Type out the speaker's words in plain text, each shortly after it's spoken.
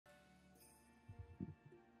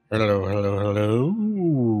Hello, hello, hello,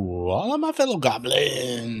 all of my fellow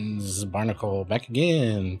goblins. Barnacle back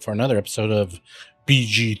again for another episode of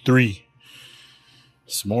BG3.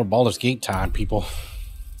 Some more Baldur's Gate time, people.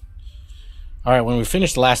 All right, when we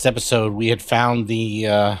finished the last episode, we had found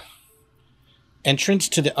the entrance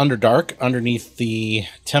to the Underdark underneath the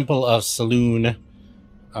Temple of Saloon,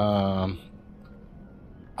 under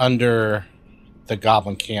the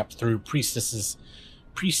Goblin Camp through Priestess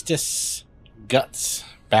Guts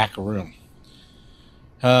back room.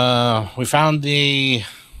 We found the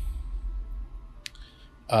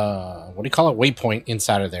what do you call it, waypoint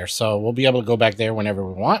inside of there, so we'll be able to go back there whenever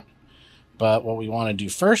we want. But what we want to do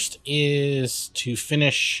first is to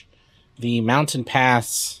finish the mountain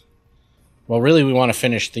paths. Well, really we want to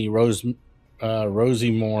finish the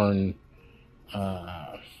Rosymorn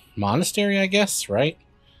Monastery, I guess, right?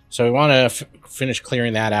 So we want to finish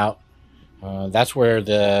clearing that out. That's where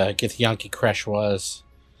the Githyanki Creche was.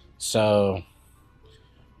 So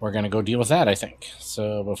we're going to go deal with that, I think.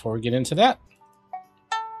 So before we get into that,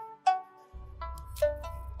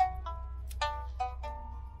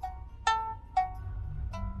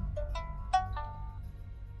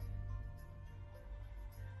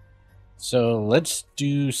 so let's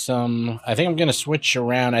do some... I think I'm going to switch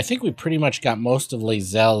around. I think we pretty much got most of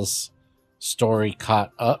Lae'zel's story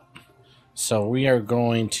caught up. So we are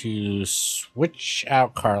going to switch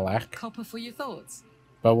out Karlach. Copper for your thoughts.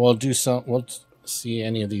 But we'll do some... We'll see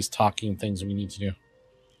any of these talking things we need to do.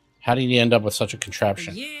 How did you end up with such a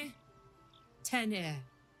contraption? The year, 10 air.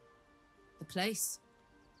 The place,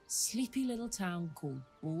 sleepy little town called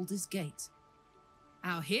Baldur's Gate.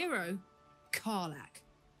 Our hero, Karlach,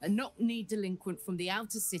 a knock-kneed delinquent from the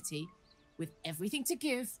outer city with everything to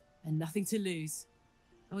give and nothing to lose.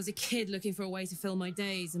 I was a kid looking for a way to fill my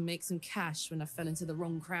days and make some cash when I fell into the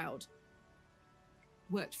wrong crowd.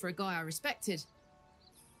 Worked for a guy I respected.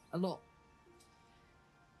 A lot.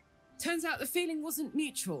 Turns out the feeling wasn't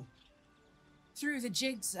mutual. Through the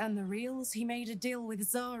jigs and the reels, he made a deal with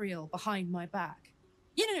Zariel behind my back.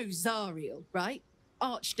 You know Zariel, right?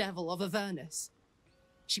 Archdevil of Avernus.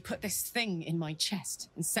 She put this thing in my chest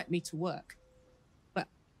and set me to work. Well,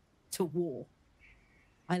 to war.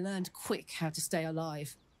 I learned quick how to stay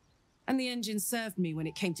alive. And the engine served me when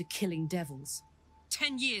it came to killing devils.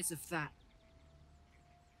 10 years of that.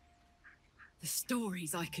 The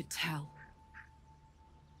stories I could tell.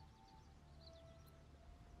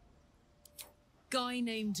 Guy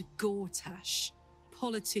named Gortash.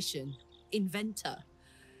 Politician. Inventor.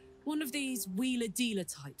 One of these wheeler-dealer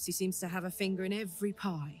types who seems to have a finger in every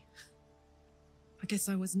pie. I guess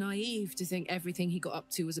I was naive to think everything he got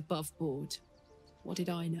up to was above board. What did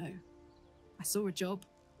I know? I saw a job,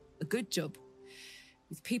 a good job,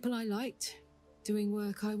 with people I liked, doing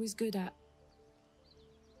work I was good at.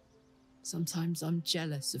 Sometimes I'm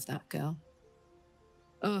jealous of that girl.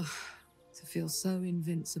 Oh, to feel so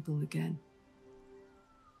invincible again.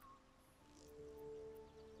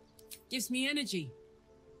 Gives me energy,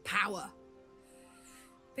 power.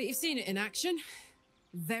 But you've seen it in action.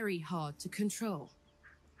 Very hard to control.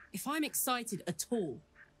 If I'm excited at all,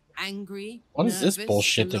 angry, what is nervous, this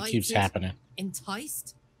bullshit that keeps delighted, happening?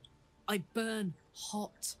 enticed, I burn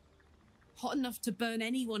hot. Hot enough to burn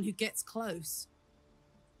anyone who gets close.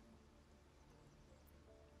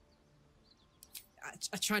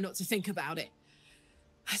 I try not to think about it.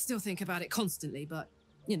 I still think about it constantly, but,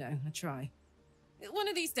 you know, I try. One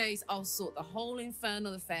of these days, I'll sort the whole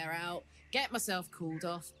infernal affair out, get myself cooled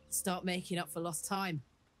off, start making up for lost time.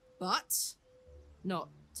 But not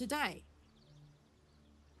today.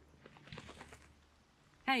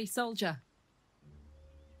 Hey, soldier.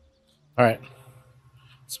 All right.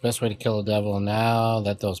 It's the best way to kill a devil. And now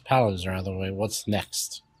that those paladins are out of the way, what's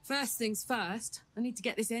next? First things first, I need to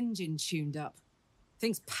get this engine tuned up.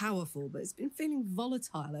 Thing's powerful, but it's been feeling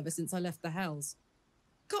volatile ever since I left the Hells.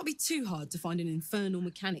 Can't be too hard to find an infernal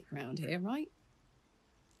mechanic round here, right?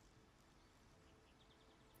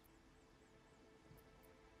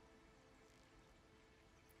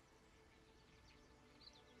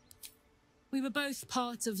 We were both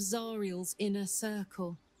part of Zariel's inner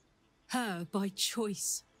circle. Her by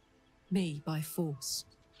choice, me by force.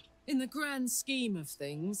 In the grand scheme of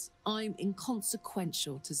things, I'm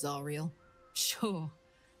inconsequential to Zariel. Sure,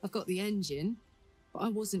 I've got the engine, but I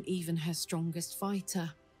wasn't even her strongest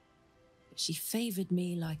fighter. But she favored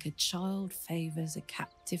me like a child favors a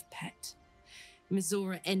captive pet.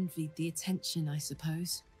 Mizora envied the attention, I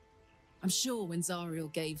suppose. I'm sure when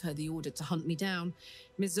Zariel gave her the order to hunt me down,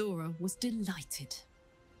 Mizora was delighted.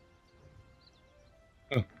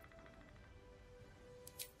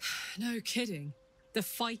 No kidding. The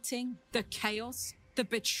fighting, the chaos, the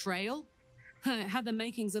betrayal. It had the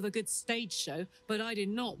makings of a good stage show, but I did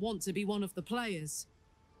not want to be one of the players.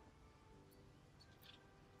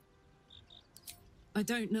 I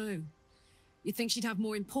don't know. You'd think she'd have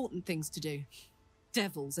more important things to do.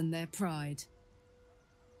 Devils and their pride.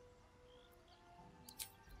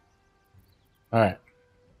 All right.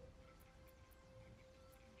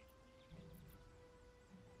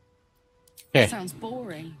 Okay. Sounds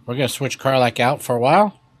boring. We're going to switch Karlach out for a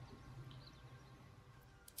while.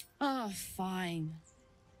 Oh, fine.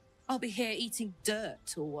 I'll be here eating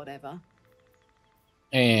dirt or whatever.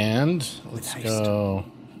 And let's go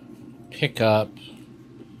pick up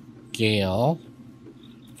Gale.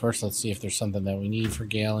 First, let's see if there's something that we need for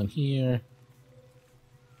Gale in here.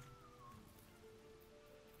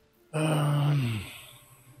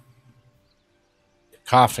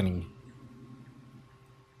 Coughing.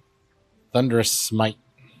 Thunderous Smite.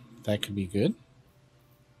 That could be good.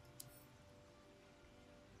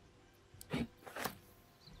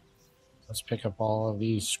 Let's pick up all of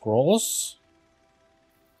these scrolls.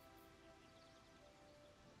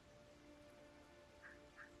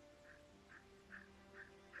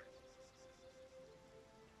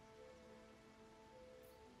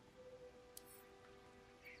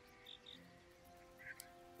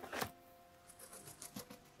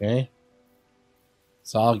 Okay.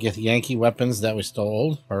 So I'll get the Yankee weapons that we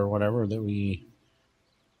stole, or whatever that we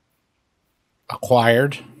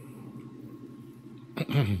acquired.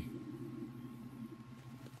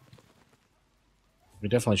 We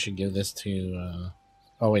definitely should give this to...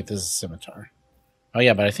 oh, wait, this is a scimitar. Oh,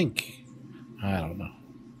 yeah, but I think... I don't know.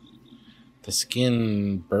 The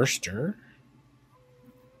skin burster.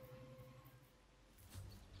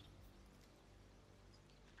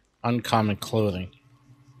 Uncommon clothing.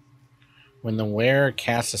 When the wearer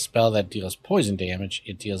casts a spell that deals poison damage,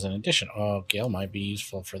 it deals an addition. Oh, Gale might be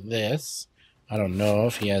useful for this. I don't know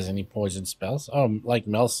if he has any poison spells. Oh, like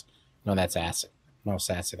Mel's... No, that's acid. Mel's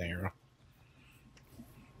acid arrow.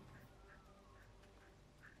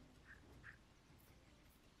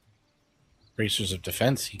 Bracers of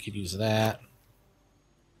defense, he could use that.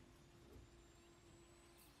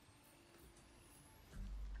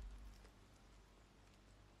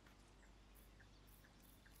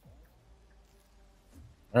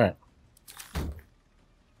 All right.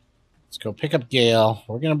 Let's go pick up Gale.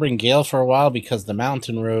 We're going to bring Gale for a while because the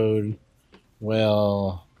mountain road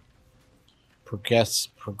will progress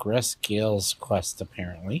Gale's quest,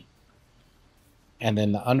 apparently. And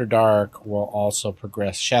then the Underdark will also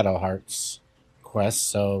progress Shadowheart's quest,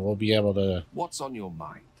 so we'll be able to... What's on your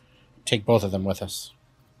mind? Take both of them with us.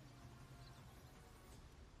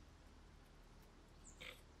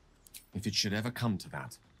 If it should ever come to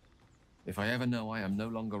that, if I ever know I am no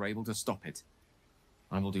longer able to stop it,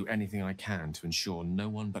 I will do anything I can to ensure no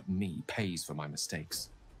one but me pays for my mistakes.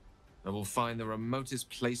 I will find the remotest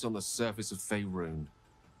place on the surface of Faerun,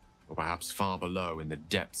 or perhaps far below in the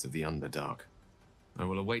depths of the Underdark. I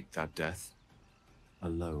will await that death,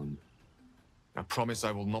 alone. I promise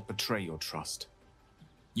I will not betray your trust.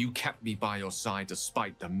 You kept me by your side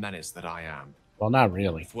despite the menace that I am. Well, not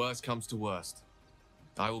really. If worst comes to worst,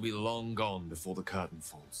 I will be long gone before the curtain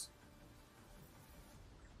falls.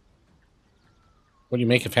 What do you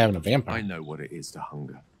make of having a vampire? I know what it is to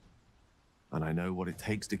hunger. And I know what it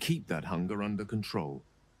takes to keep that hunger under control.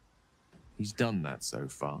 He's done that so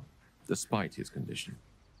far, despite his condition.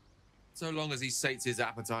 So long as he sates his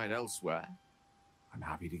appetite elsewhere, I'm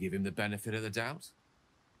happy to give him the benefit of the doubt.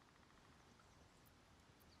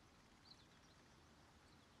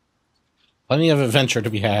 Plenty of adventure to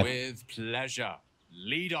be had. With pleasure.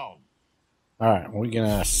 Lead on. All right, we're going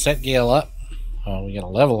to set Gale up. We're going to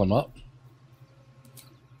level him up.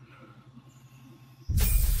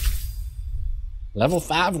 Level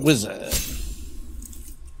 5 wizard.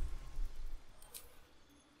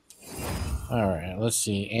 Alright, let's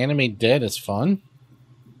see. Animate Dead is fun.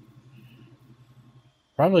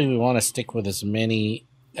 Probably we want to stick with as many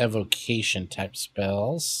evocation type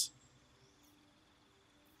spells.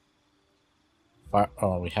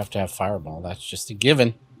 Oh, we have to have Fireball. That's just a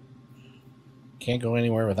given. Can't go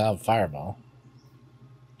anywhere without Fireball.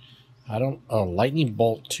 Oh, Lightning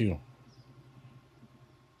Bolt too.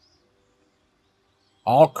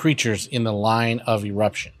 All creatures in the line of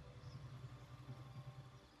eruption.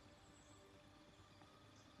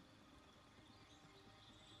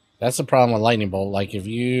 That's the problem with Lightning Bolt. Like if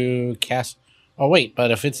you cast... Oh, wait,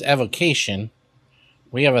 but if it's evocation,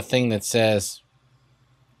 we have a thing that says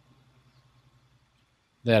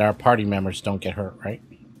that our party members don't get hurt, right?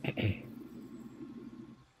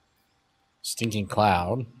 Stinking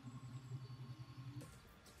Cloud.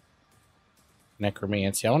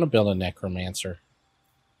 Necromancy. I want to build a Necromancer.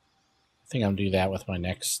 think I'm gonna do that with my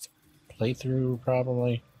next playthrough,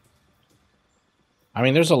 probably. I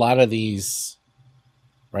mean, there's a lot of these,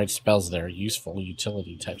 right, spells that are useful,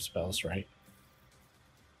 utility type spells, right?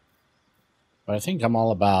 But I think I'm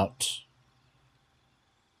all about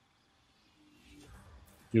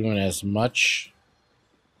doing as much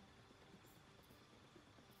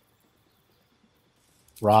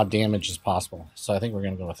raw damage as possible. So I think we're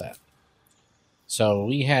going to go with that. So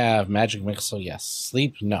we have Magic Missile, yes.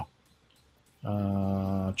 Sleep, no.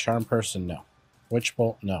 Charm Person, no. Witch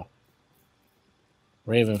Bolt, no.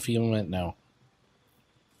 Ray of Enfeeblement, no.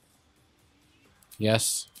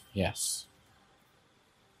 Yes, yes.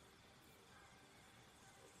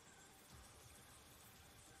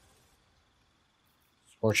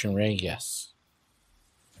 Scorching Ray, yes.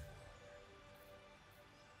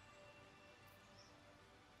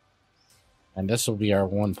 And this will be our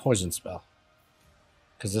one poison spell.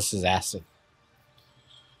 Because this is acid.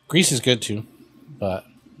 Grease is good too. But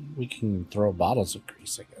we can throw bottles of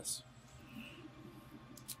grease, I guess.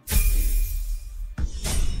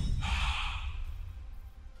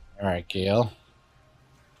 Alright, Gale.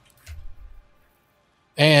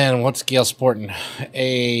 And what's Gale sporting?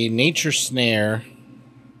 A Nature Snare.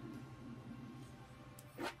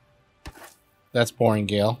 That's boring,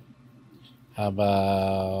 Gale. How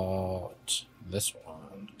about this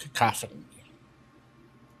one? Cacophony.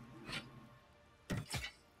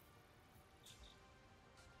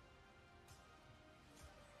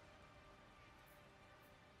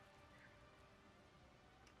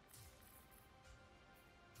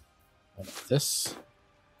 How about this?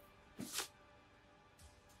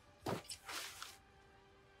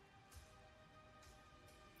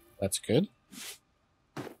 That's good.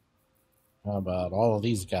 How about all of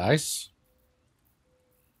these guys?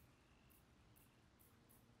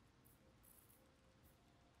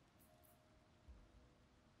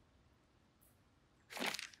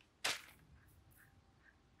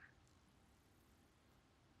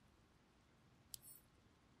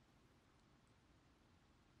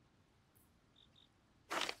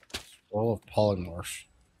 Roll of Polymorph.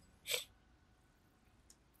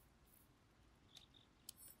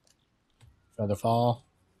 Featherfall.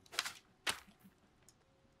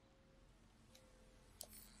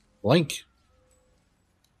 Blink.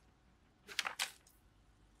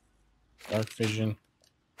 Dark Vision.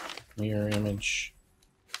 Mirror Image.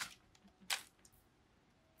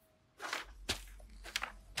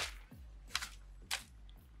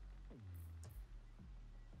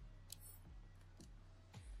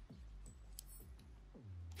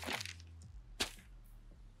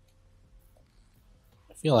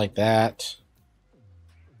 I feel like that.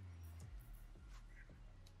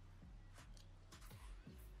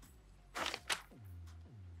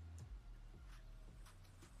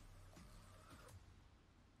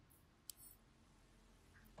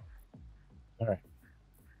 All right.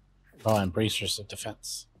 Oh, and bracers of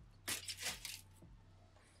defense.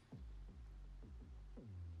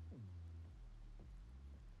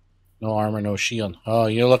 No armor, no shield. Oh,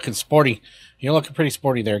 you're looking sporty. You're looking pretty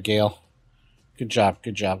sporty there, Gale. Good job,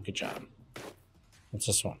 good job, good job. What's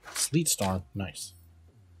this one? Sleet Storm. Nice.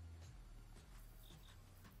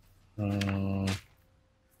 Oh,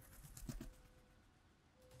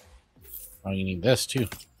 you need this too.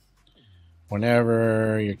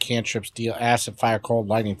 Whenever your cantrips deal acid, fire, cold,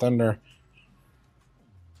 lightning, thunder.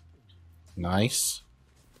 Nice.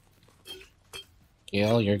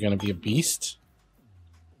 Gale, you're going to be a beast.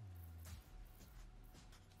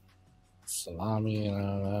 Salami.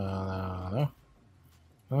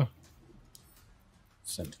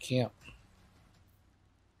 Send to camp.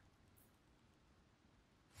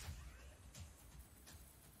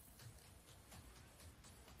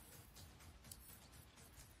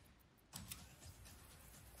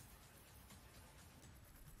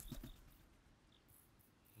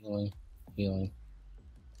 Healing, healing.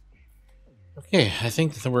 Okay, I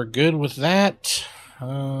think that we're good with that.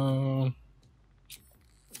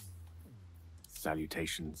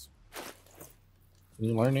 Salutations. Can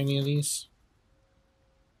you learn any of these?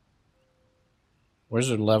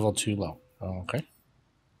 Wizard level 2 low. Oh, okay.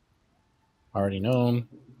 Already known.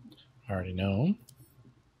 Already known.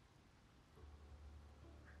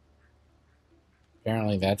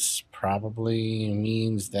 Apparently that's probably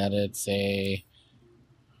means that it's a...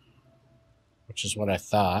 Which is what I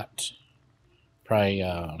thought. Probably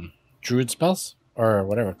druid spells? Or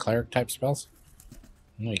whatever, cleric type spells.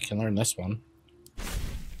 Oh, you can learn this one.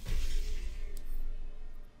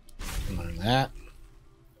 You can learn that.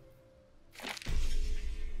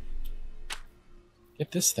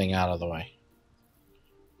 Get this thing out of the way.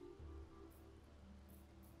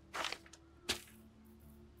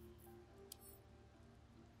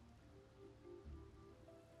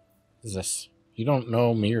 What is this? You don't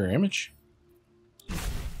know mirror image?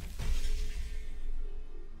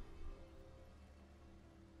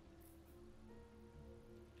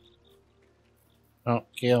 Oh,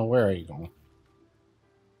 Gail, where are you going?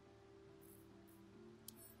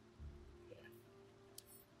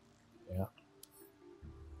 Yeah.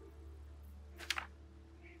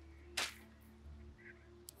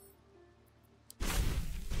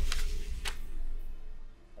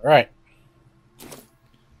 All right.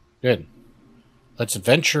 Good. Let's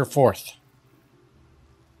venture forth.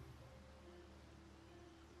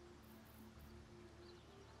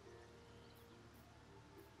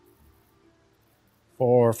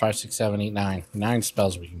 Four, 5, 6, 7, 8, 9. 9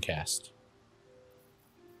 spells we can cast.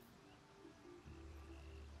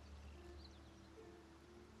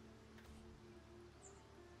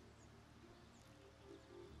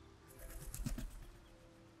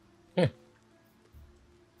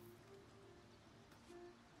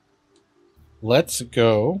 Let's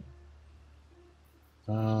go.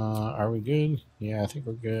 Are we good? Yeah, I think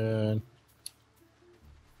we're good.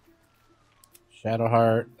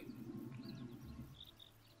 Shadowheart.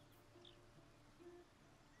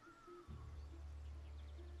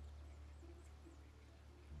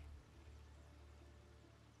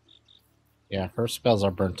 Yeah, her spells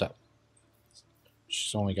are burnt up.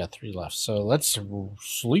 She's only got 3 left. So let's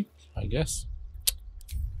sleep, I guess.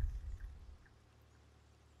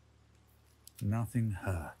 Nothing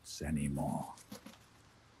hurts anymore.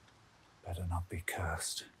 Better not be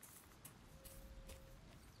cursed.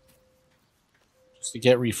 Just to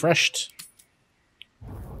get refreshed.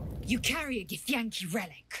 You carry a Githyanki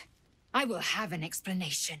relic. I will have an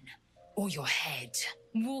explanation. Or your head.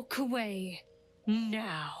 Walk away.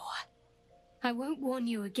 Now. I won't warn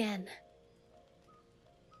you again.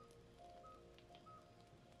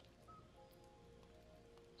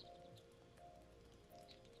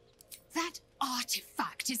 That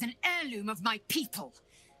artifact is an heirloom of my people.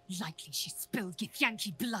 Likely she spilled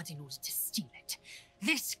Githyanki blood in order to steal it.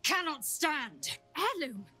 This cannot stand.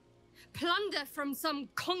 Heirloom? Plunder from some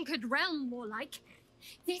conquered realm, more like.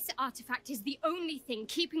 This artifact is the only thing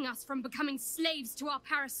keeping us from becoming slaves to our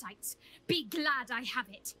parasites. Be glad I have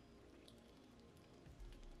it.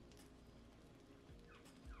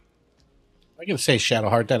 I gotta say,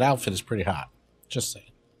 Shadowheart, that outfit is pretty hot. Just saying.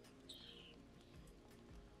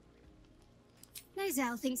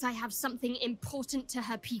 Lae'zel thinks I have something important to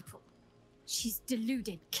her people. She's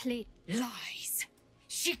deluded, clear. Lies.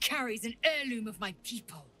 She carries an heirloom of my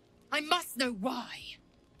people. I must know why.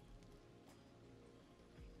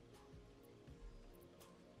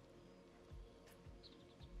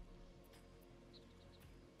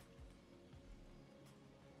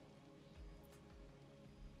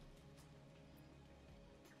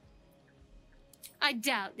 I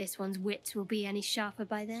doubt this one's wits will be any sharper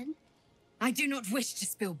by then. I do not wish to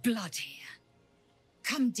spill blood here.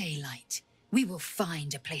 Come daylight, we will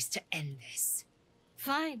find a place to end this.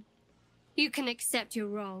 Fine. You can accept you're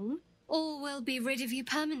wrong, or we'll be rid of you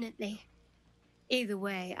permanently. Either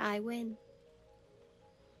way, I win.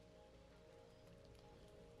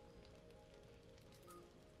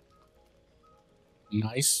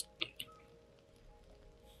 Nice.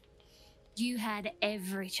 You had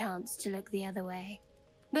every chance to look the other way.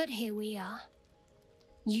 But here we are.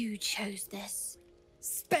 You chose this.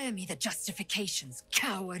 Spare me the justifications,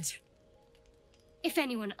 coward. If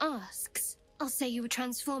anyone asks, I'll say you were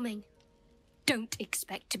transforming. Don't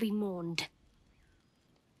expect to be mourned.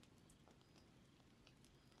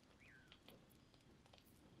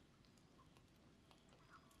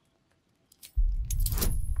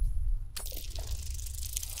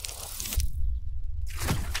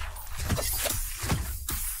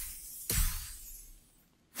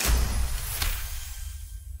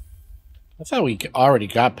 I thought we already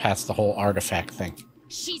got past the whole artifact thing.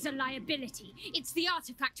 She's a liability. It's the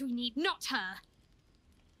artifact we need, not her.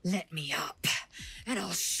 Let me up, and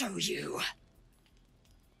I'll show you.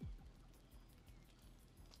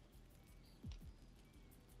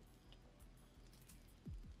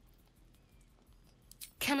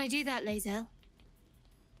 Can I do that, Lae'zel?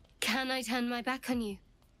 Can I turn my back on you?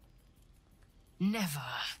 Never.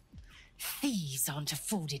 Thieves aren't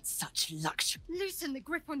afforded such luxury. Loosen the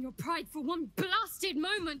grip on your pride for one blasted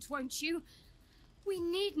moment, won't you? We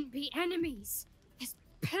needn't be enemies. There's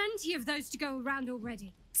plenty of those to go around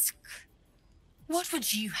already. What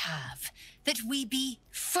would you have? That we be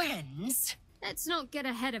friends? Let's not get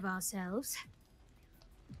ahead of ourselves.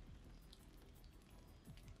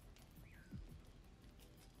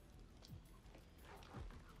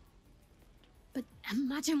 But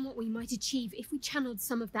imagine what we might achieve if we channeled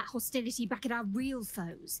some of that hostility back at our real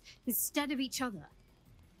foes, instead of each other.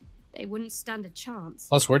 They wouldn't stand a chance.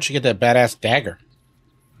 Plus, where'd you get that badass dagger?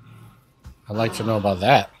 I'd like to know about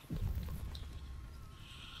that.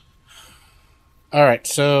 All right,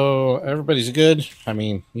 so everybody's good. I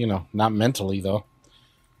mean, you know, not mentally, though.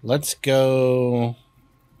 Let's go.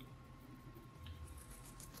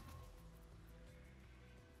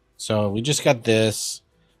 So we just got this.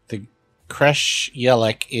 The Kresh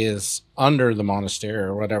Yelek is under the monastery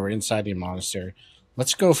or whatever, inside the monastery.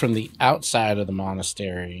 Let's go from the outside of the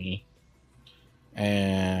monastery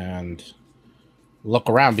and look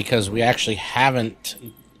around because we actually haven't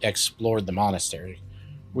explored the monastery.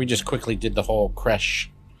 We just quickly did the whole Kresh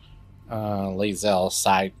Lae'zel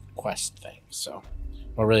side quest thing. So,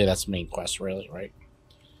 well, really, that's main quest, really, right?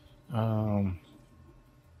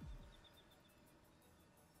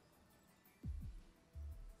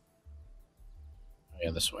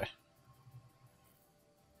 Yeah, this way.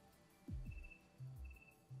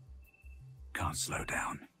 Can't slow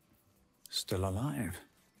down. Still alive.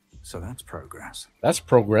 So that's progress. That's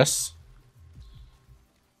progress.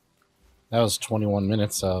 That was 21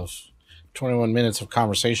 minutes of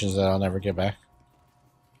conversations that I'll never get back.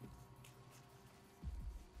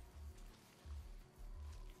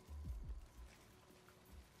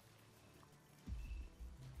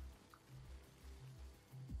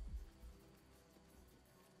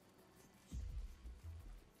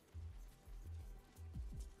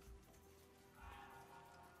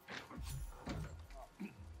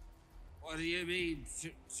 What do you mean,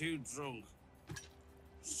 too drunk?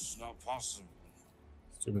 It's not possible.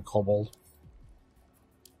 Stupid kobold.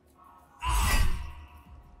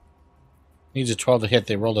 Needs a 12 to hit.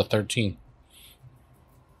 They rolled a 13.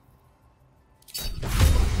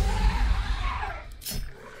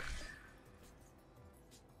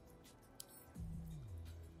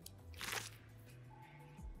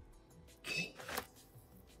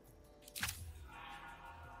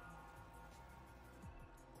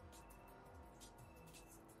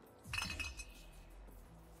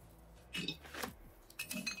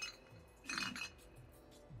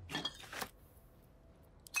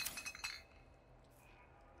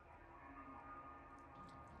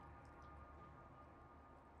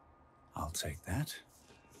 I'll take that.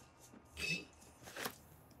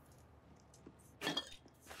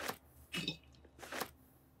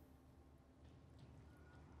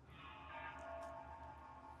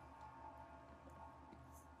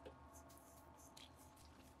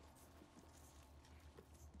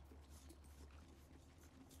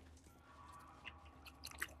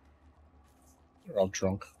 They're all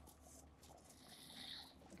drunk.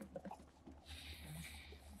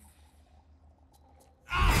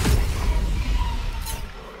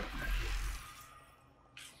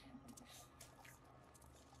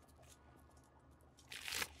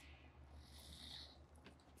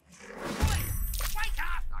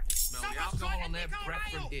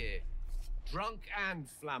 From here. Drunk and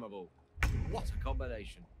flammable. What a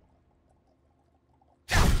combination.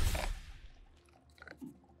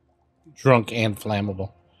 Drunk and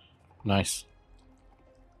flammable. Nice.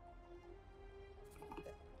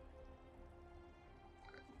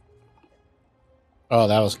 Oh,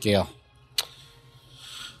 that was Gale.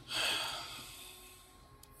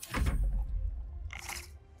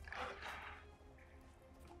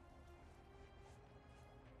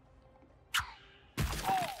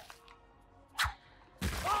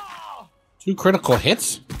 Two critical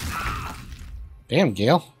hits? Damn,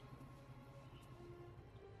 Gale.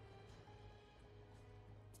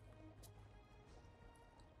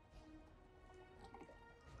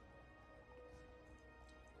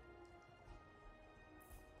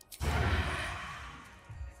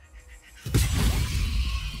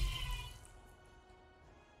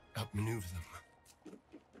 Outmaneuver them.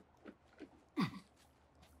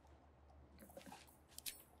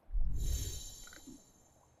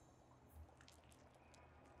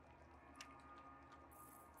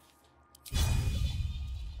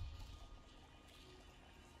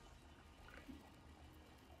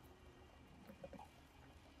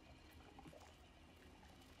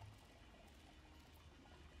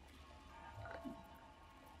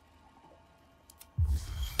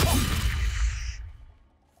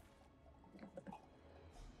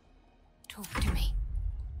 Talk to me.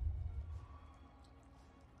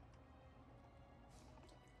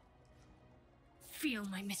 Feel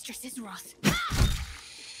my mistress's wrath.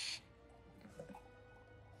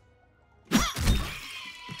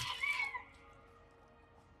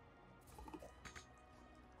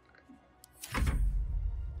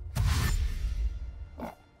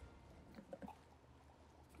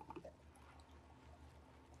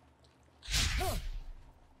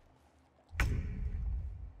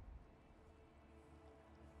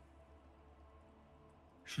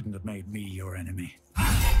 Shouldn't have made me your enemy.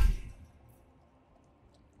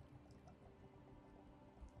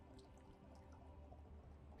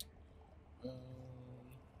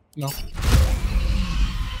 No.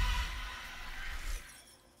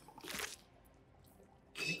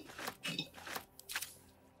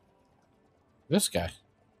 This guy.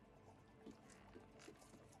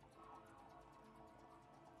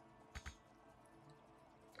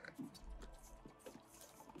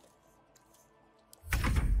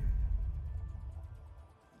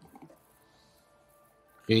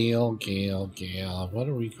 Gale, what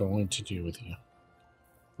are we going to do with you?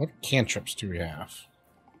 What cantrips do we have?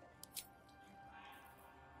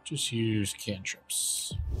 Just use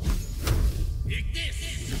cantrips.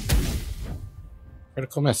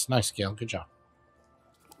 Critical miss. Nice, Gale. Good job.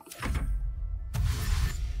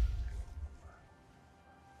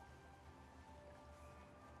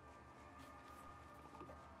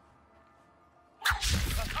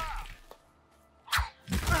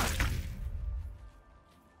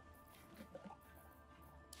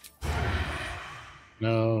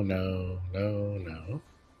 No.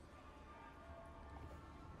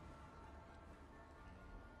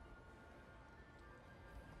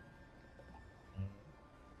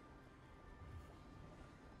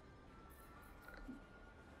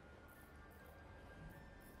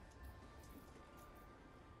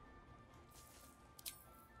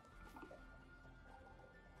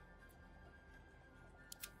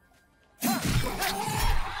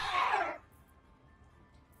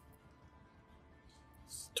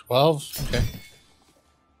 Okay.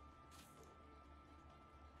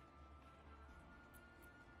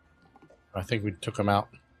 I think we took him out.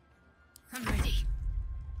 I'm ready.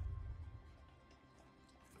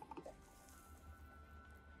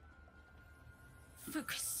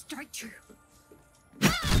 Focus, strike true.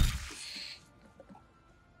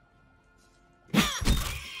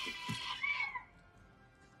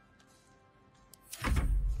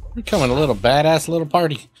 We're becoming a little badass little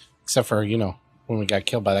party. Except for, you know, when we got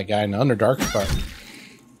killed by that guy in the Underdark, but...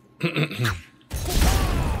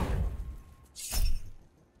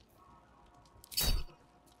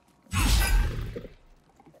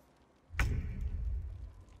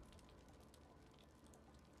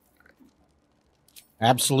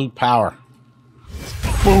 Absolute power.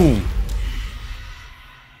 Boom.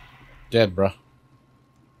 Dead, bro.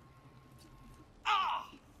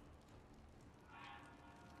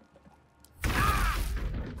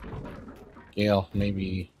 Gale,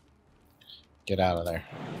 maybe get out of there.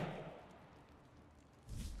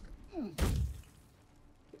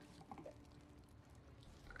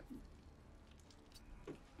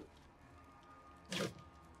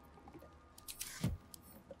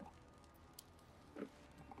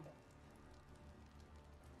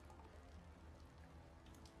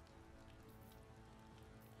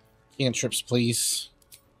 Cantrips, please.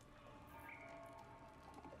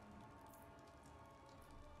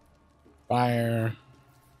 Fire.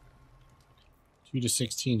 2 to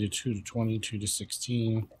 16 to 2 to 20, 2 to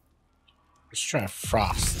 16. Let's try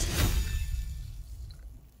frost.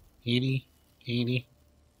 80, 80.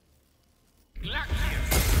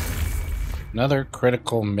 Another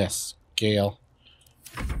critical miss, Gale.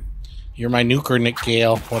 You're my nuker, Nick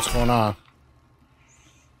Gale. What's going on?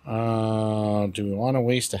 Do we want to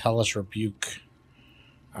waste a hellish rebuke?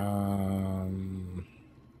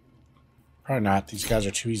 Probably not. These guys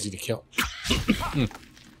are too easy to kill. Got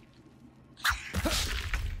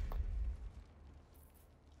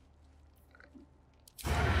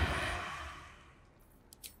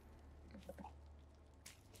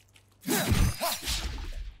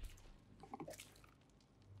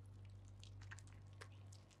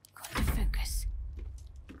to focus.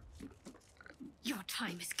 Your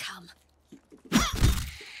time has come.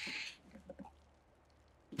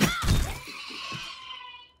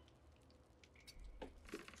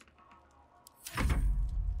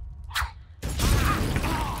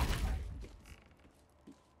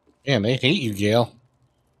 Man, they hate you, Gale.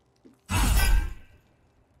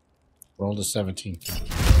 Roll to 17.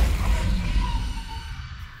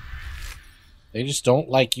 They just don't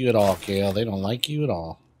like you at all, Gale. They don't like you at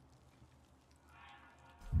all.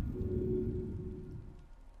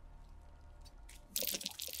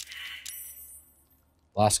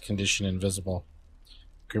 Lost condition invisible.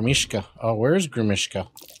 Grimishka. Oh, where's Grimishka?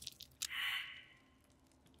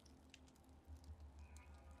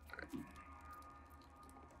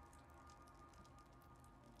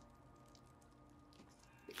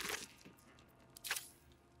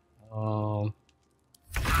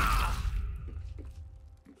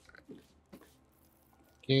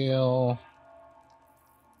 Gale.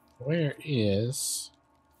 Where is...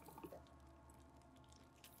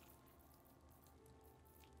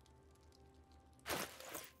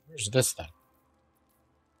 Where's this then?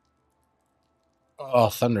 Oh,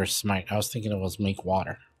 Thunder Smite. I was thinking it was make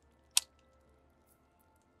water.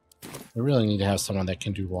 We really need to have someone that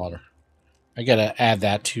can do water. I gotta add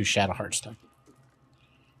that to Shadow Hearthstone.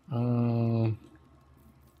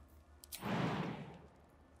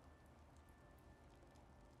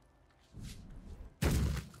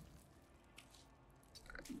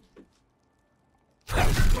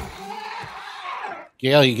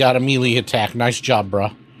 Gale, you got a melee attack. Nice job, bro.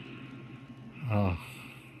 Oh.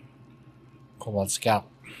 Cobalt Scout.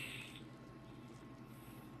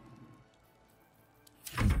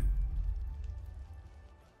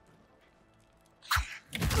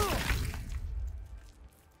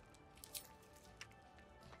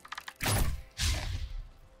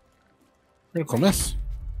 Critical miss.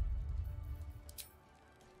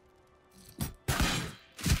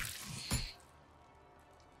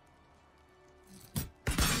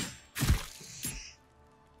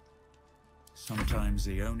 Sometimes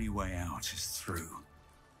the only way out is through.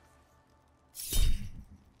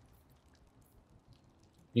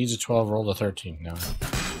 Needs a 12, roll a 13. No.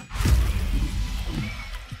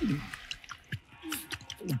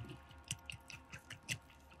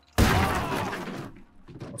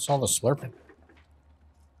 What's all the slurping?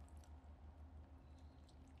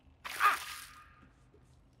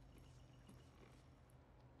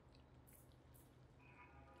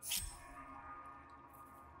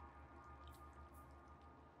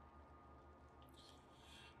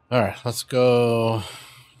 All right, let's go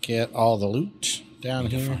get all the loot down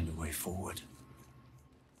Need to here. find a way forward.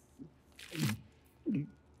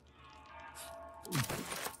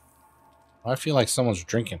 I feel like someone's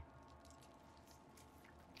drinking.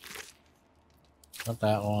 Got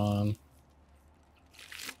that one.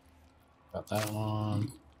 Got that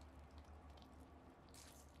one.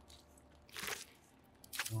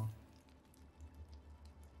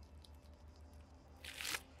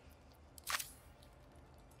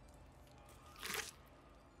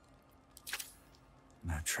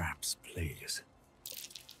 No traps, please.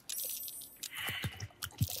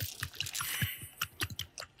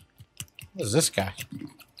 What is this guy?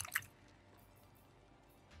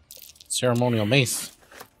 Ceremonial mace.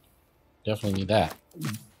 Definitely need that.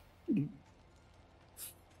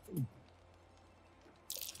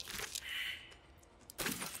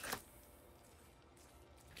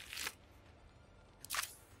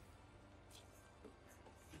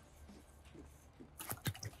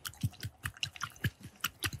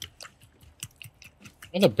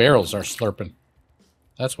 And the barrels are slurping.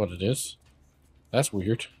 That's what it is. That's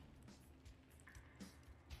weird.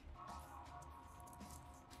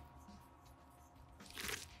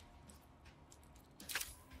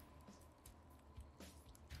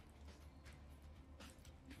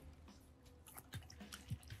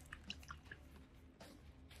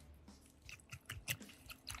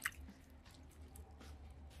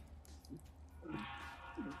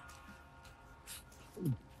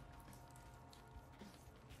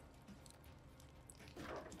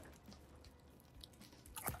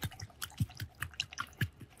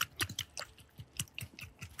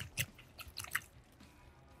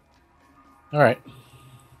 All right.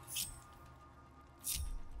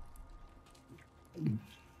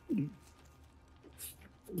 If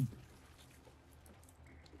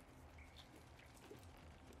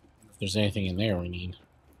there's anything in there we need.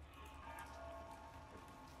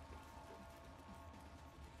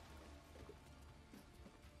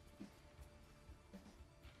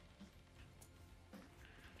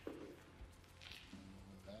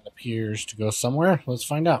 That appears to go somewhere. Let's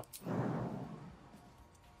find out.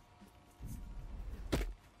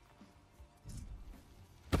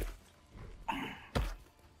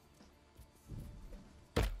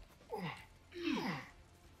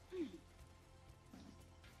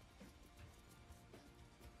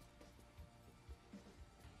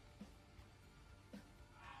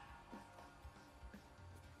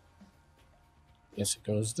 Guess it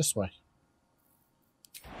goes this way.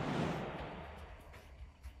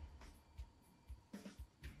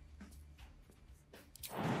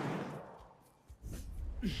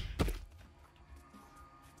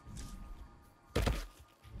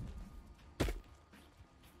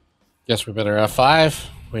 Guess we better F5.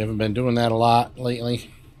 We haven't been doing that a lot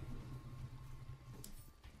lately.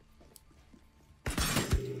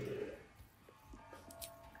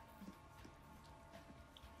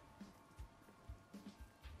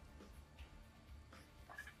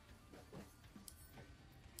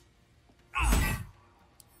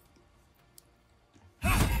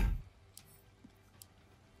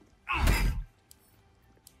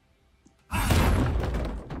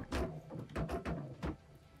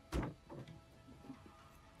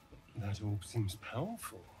 That orb seems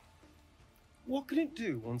powerful. What can it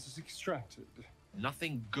do once it's extracted?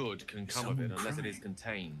 Nothing good can come of it unless it is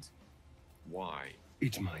contained. Why?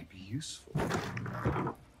 It might be useful.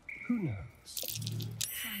 Who knows?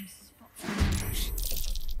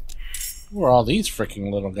 Who are all these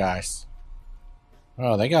freaking little guys?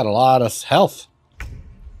 Oh, they got a lot of health.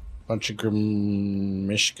 Bunch of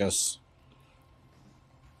Grimishkas.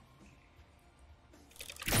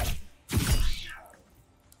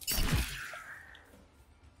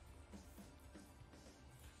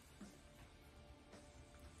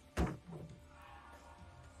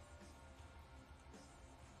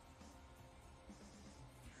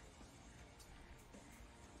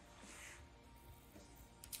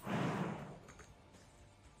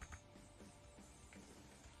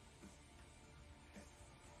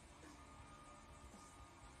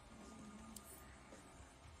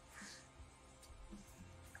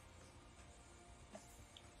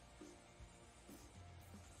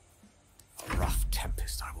 A rough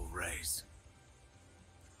tempest I will raise.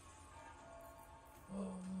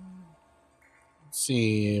 Let's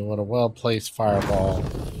see what a well-placed fireball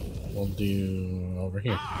will do over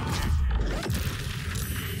here.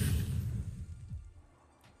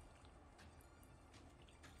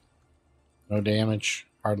 No damage,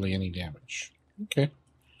 hardly any damage. Okay.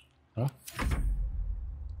 Huh?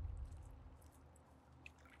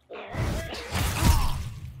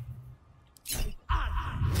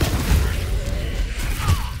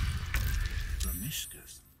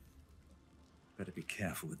 Ramishkas. Better be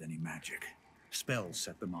careful with any magic. Spells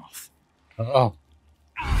set them off. Oh.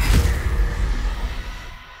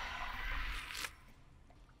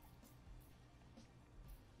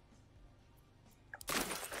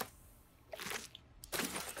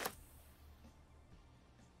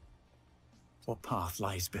 What path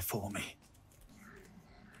lies before me?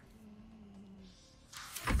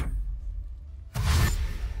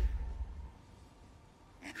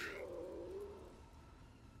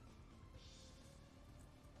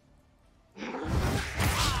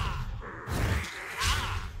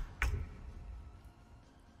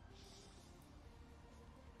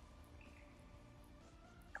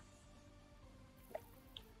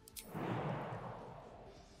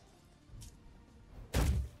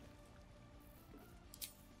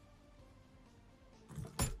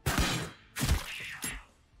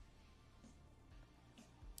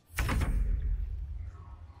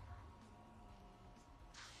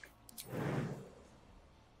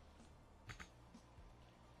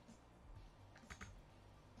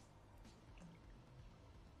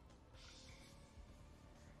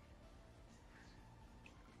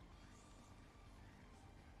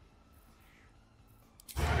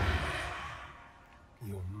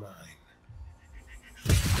 You're mine.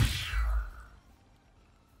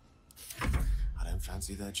 I don't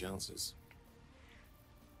fancy their chances.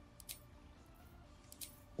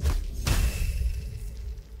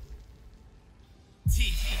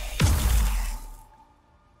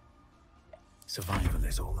 Survival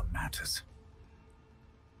is all that matters.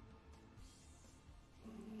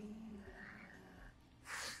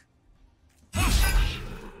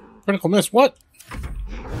 Critical miss, what?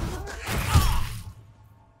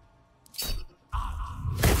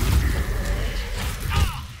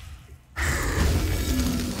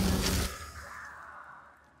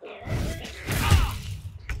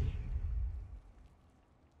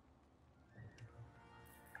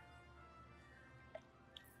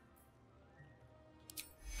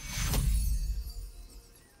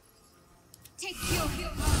 Take your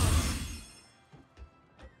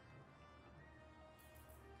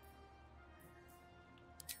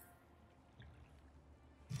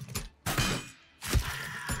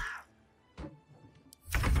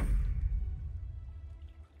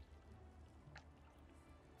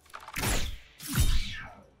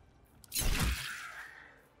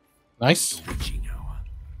Nice. Witching hour.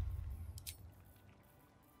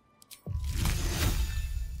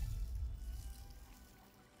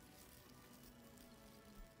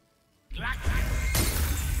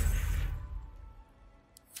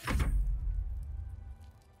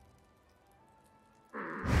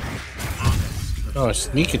 Oh,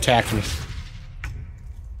 sneak attack me.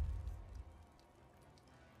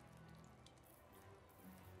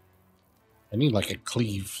 I need like a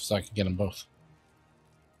cleave so I can get them both.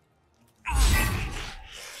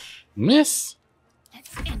 Miss.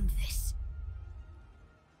 Let's end this.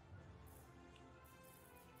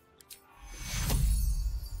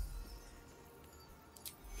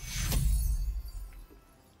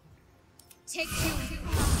 Take your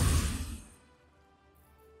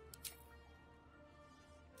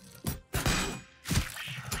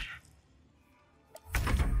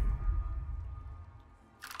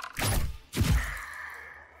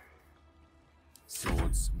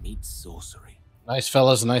Swords meet sorcery. Nice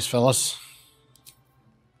fellas, nice fellas.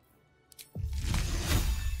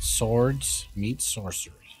 Swords meet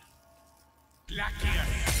sorcery.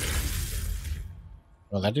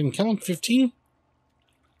 Well, that didn't kill him. 15?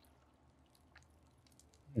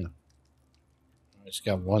 I just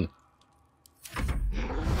got one.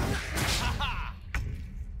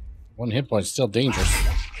 One hit point, still dangerous.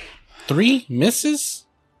 3 misses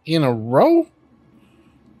in a row?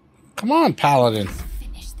 Come on, Paladin.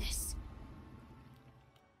 Finish this.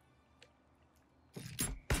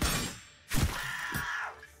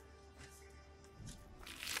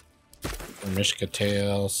 Mishka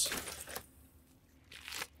Tails.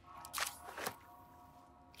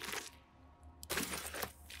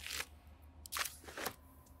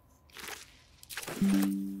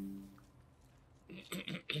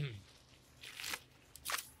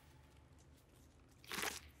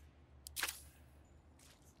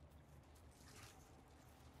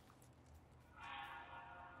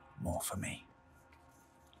 More for me.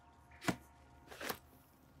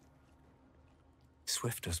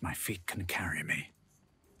 Swift as my feet can carry me.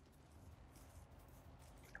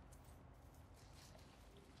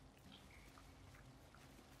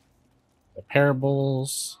 The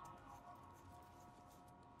parables.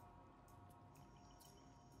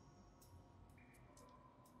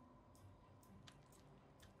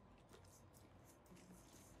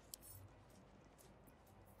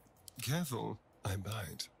 Careful, I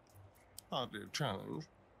bite. Hardly a challenge.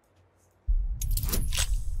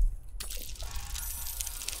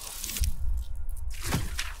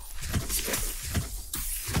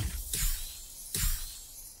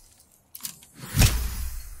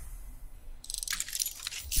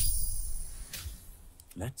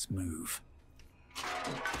 Let's move.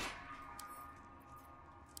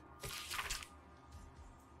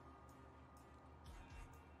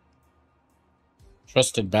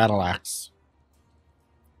 Trusted battle axe.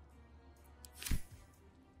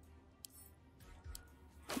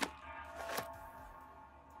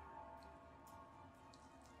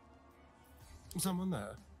 Someone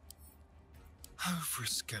there? How for a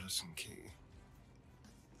skeleton key?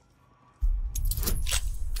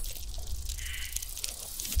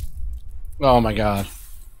 Oh my god.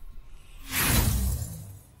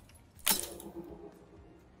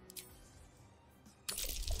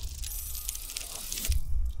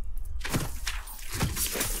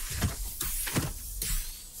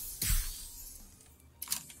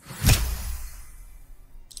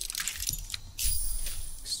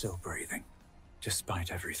 Still breathing,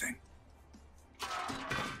 despite everything.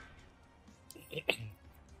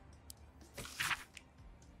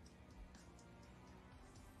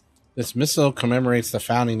 This missile commemorates the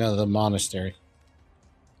founding of the monastery.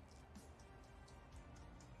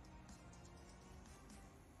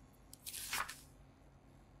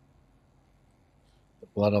 The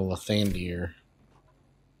blood of Lathandir.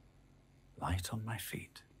 Light on my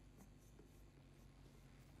feet.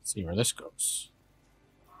 Let's see where this goes.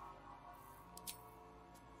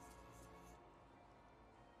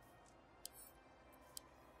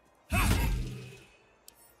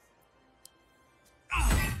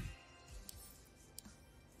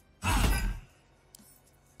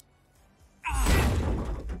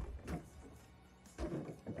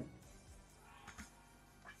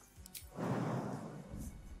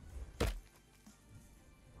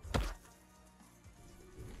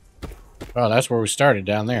 Oh, that's where we started,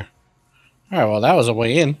 down there. Alright, well, that was a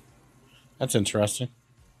way in. That's interesting.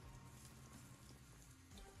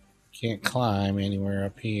 Can't climb anywhere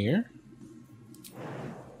up here.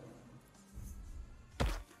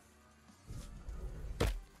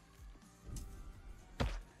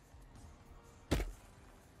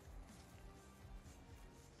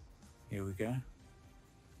 Here we go.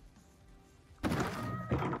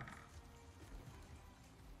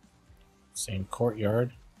 Same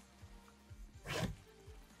courtyard.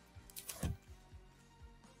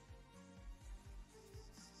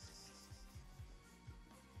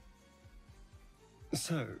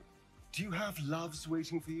 So, do you have loves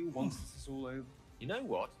waiting for you once this is all over? You know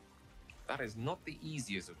what? That is not the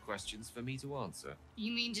easiest of questions for me to answer.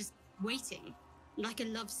 You mean just waiting? Like a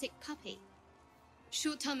lovesick puppy?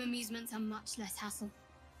 Short-term amusements are much less hassle.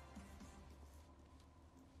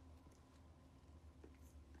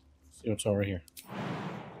 See what's over here.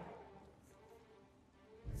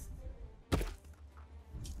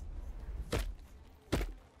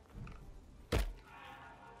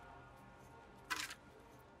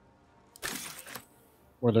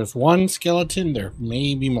 Where there's one skeleton, there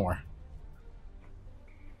may be more.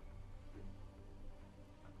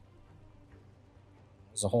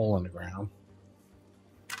 There's a hole in the ground.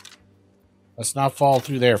 Let's not fall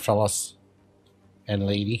through there, fellas and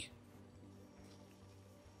lady.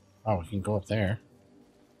 Oh, we can go up there.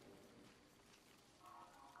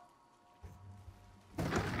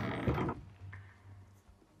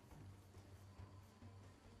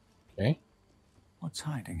 Okay. What's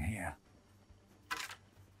hiding here?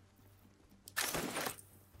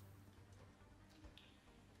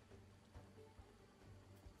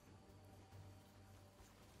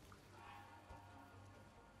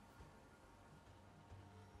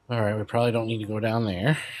 All right, we probably don't need to go down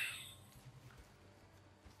there.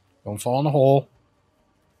 Don't fall in the hole.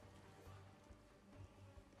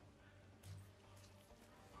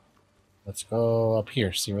 Let's go up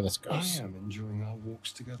here, see where this goes. I am enjoying our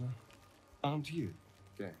walks together. Aren't you?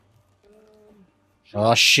 Okay.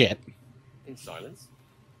 Oh, shit. In silence.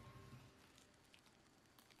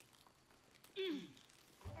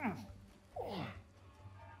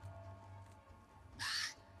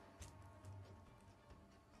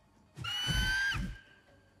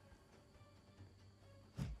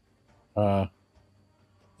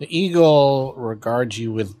 The eagle regards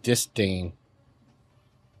you with disdain.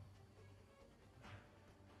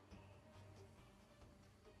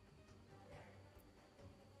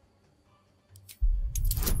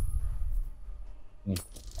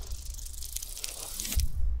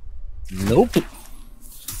 Nope.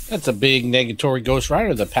 That's a big negatory Ghost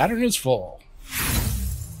Rider. The pattern is full.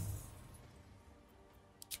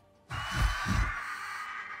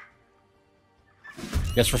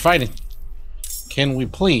 Guess we're fighting. Can we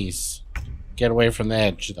please get away from the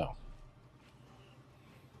edge, though?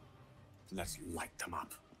 Let's light them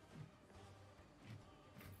up.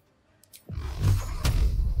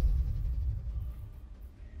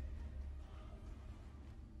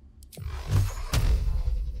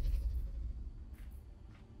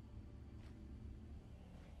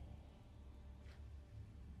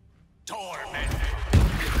 Torment.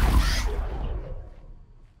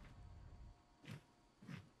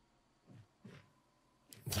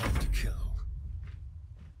 Time to kill.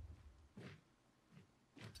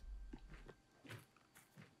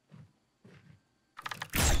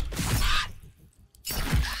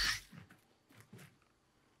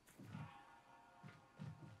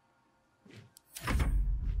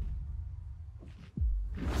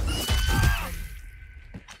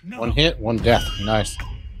 No. One hit, one death. Nice.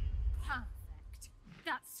 Perfect.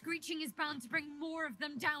 That screeching is bound to bring more of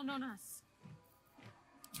them down on us.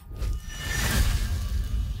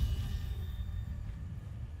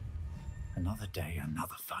 Another day,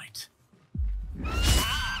 another fight.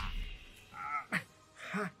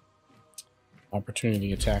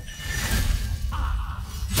 Opportunity attack.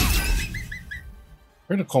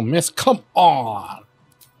 Critical miss. Come on.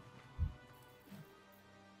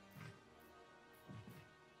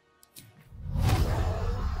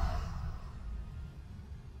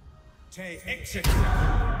 Take exit.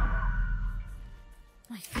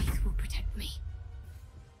 My faith will protect me.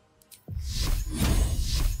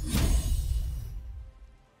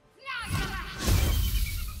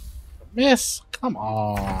 Miss. Come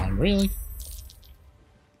on. Really?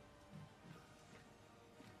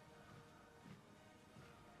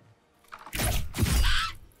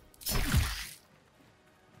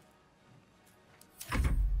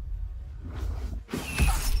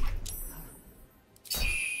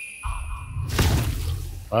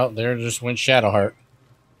 Well, there just went Shadowheart.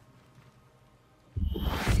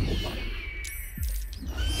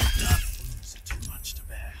 It's too much to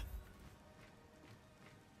bear.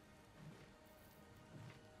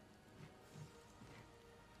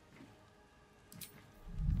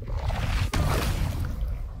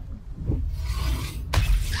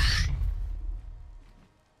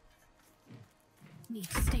 Need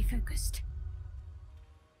to stay focused.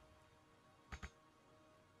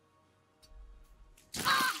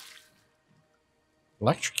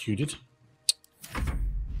 Electrocuted.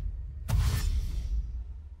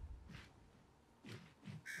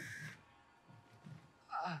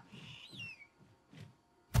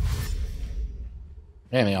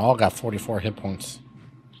 Man, they all got 44 hit points.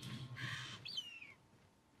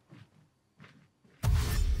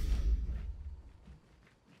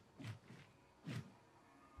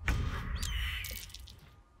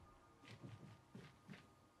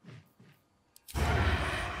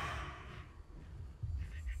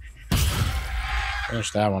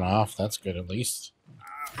 Finish that one off. That's good, at least.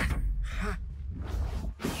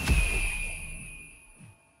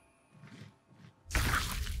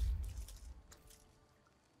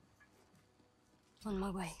 On my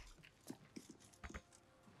way.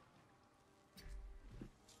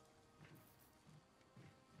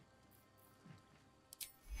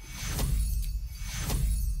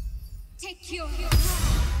 Take your...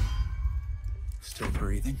 Still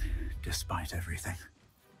breathing, despite everything.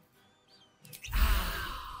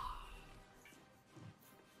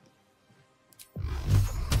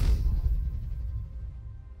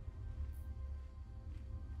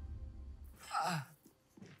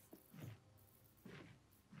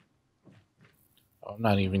 I'm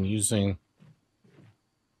not even using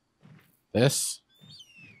this.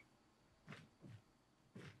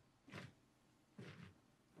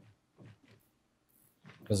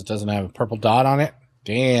 Because it doesn't have a purple dot on it.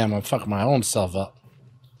 Damn, I'm fucking my own self up.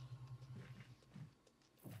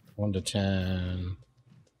 1 to 10.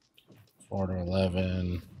 4 to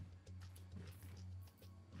 11.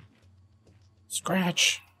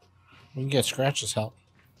 Scratch. We can get Scratch's help.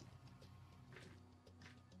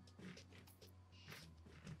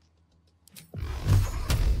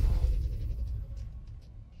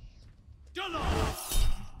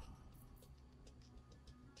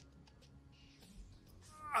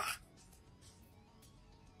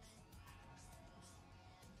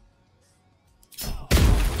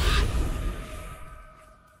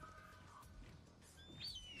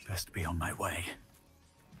 Best be on my way.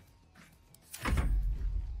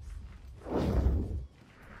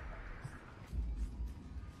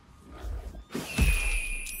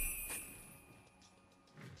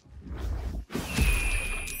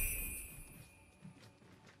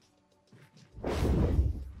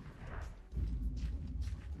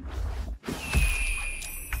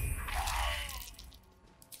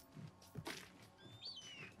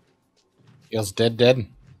 Feels dead.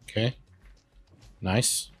 Okay.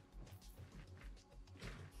 Nice.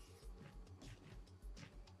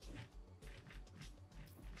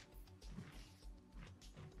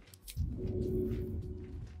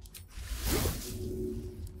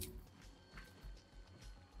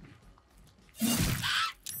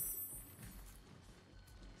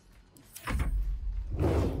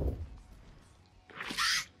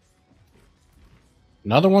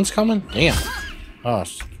 Another one's coming? Damn. Oh,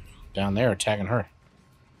 it's down there attacking her.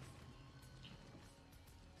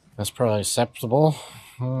 That's probably acceptable.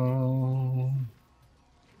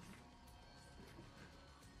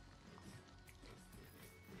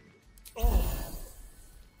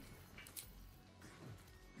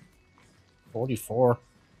 44.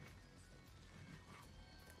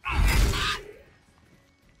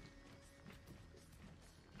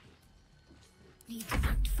 Need to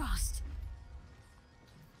act fast.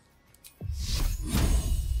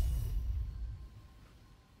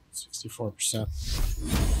 64%.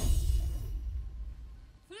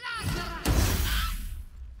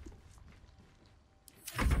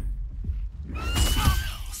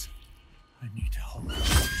 I need to hold.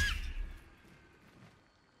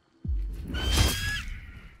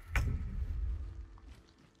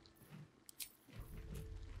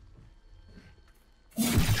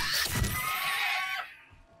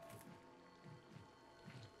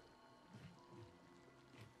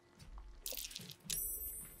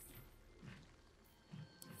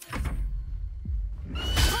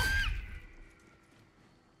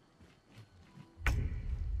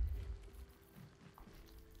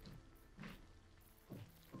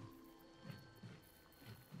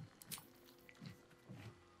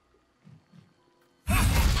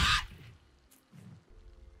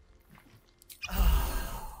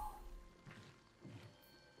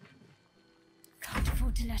 Can't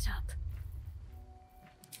afford to let up.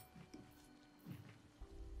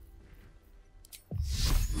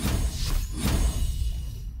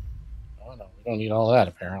 Oh no, we don't need all that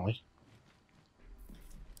apparently.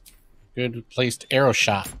 Good placed arrow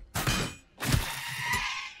shot.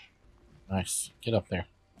 Nice. Get up there.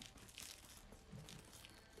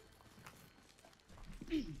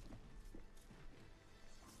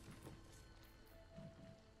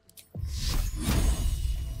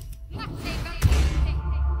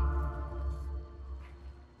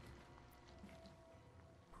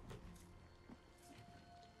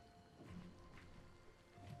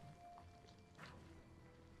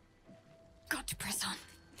 Got to press on.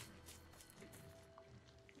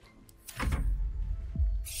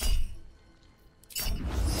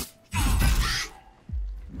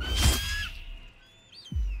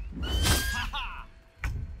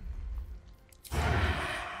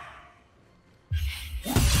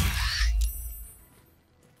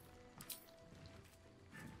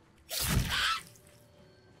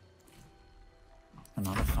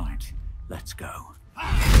 Another fight. Let's go.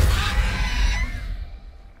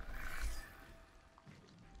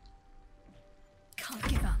 Can't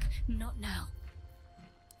give up. Not now.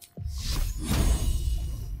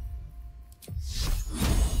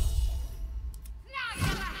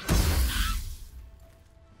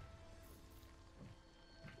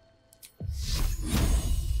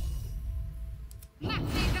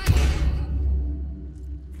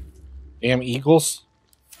 Damn eagles.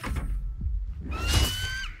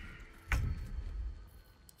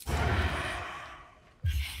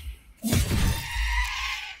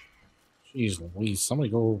 Jeez Louise, somebody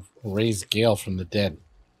go raise Gale from the dead.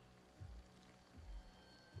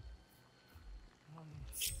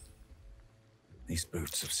 These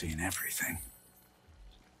boots have seen everything.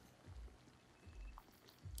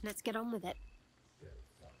 Let's get on with it.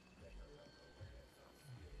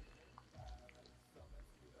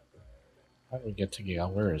 How do we get to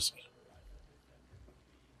Gale? Where is he?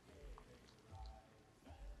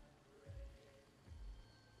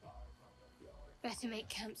 Better make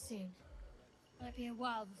camp soon. Might be a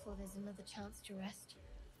while before there's another chance to rest.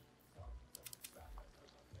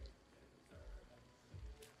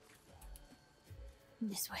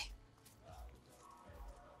 This way.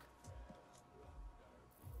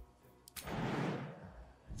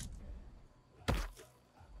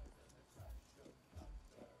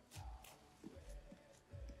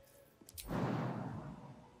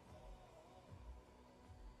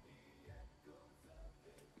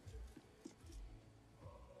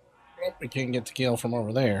 Oh, we can't get to Gale from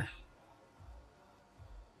over there.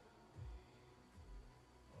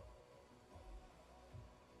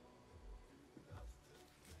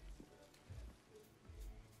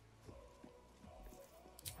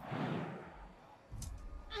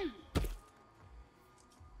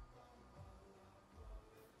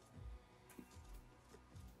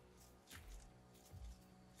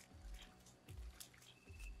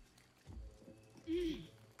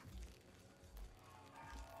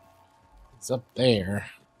 It's up there.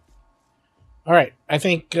 All right, I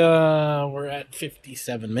think we're at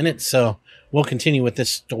 57 minutes, so we'll continue with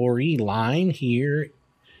this storyline here,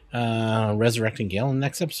 resurrecting Gale in the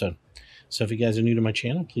next episode. So if you guys are new to my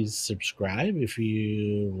channel, please subscribe. If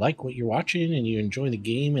you like what you're watching and you enjoy the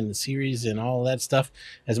game and the series and all that stuff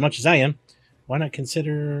as much as I am, why not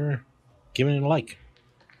consider giving it a like?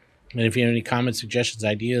 And if you have any comments, suggestions,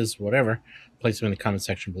 ideas, whatever, place them in the comment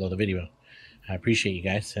section below the video. I appreciate you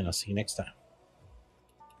guys, and I'll see you next time.